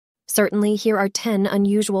Certainly, here are 10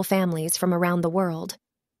 unusual families from around the world.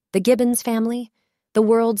 The Gibbons family, the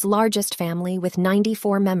world's largest family with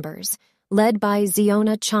 94 members, led by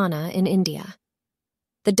Ziona Chana in India.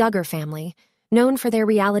 The Duggar family, known for their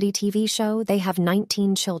reality TV show, they have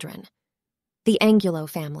 19 children. The Angulo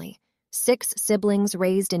family, 6 siblings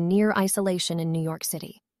raised in near isolation in New York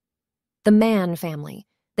City. The Mann family,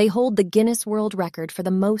 they hold the Guinness World Record for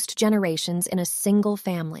the most generations in a single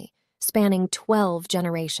family, spanning 12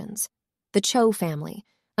 generations. The Cho family,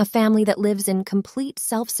 a family that lives in complete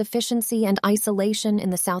self-sufficiency and isolation in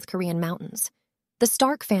the South Korean mountains. The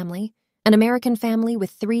Stark family, an American family with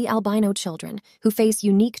 3 albino children who face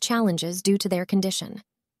unique challenges due to their condition.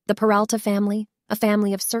 The Peralta family, a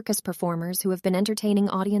family of circus performers who have been entertaining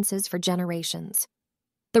audiences for generations.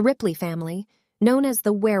 The Ripley family, known as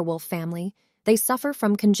the werewolf family, they suffer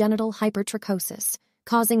from congenital hypertrichosis,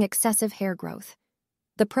 causing excessive hair growth.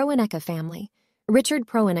 The Proeneka family, Richard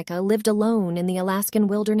Proeneka lived alone in the Alaskan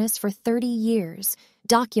wilderness for 30 years,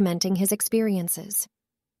 documenting his experiences.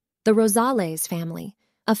 The Rosales family,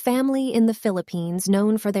 a family in the Philippines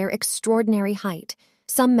known for their extraordinary height,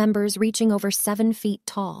 some members reaching over 7 feet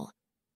tall.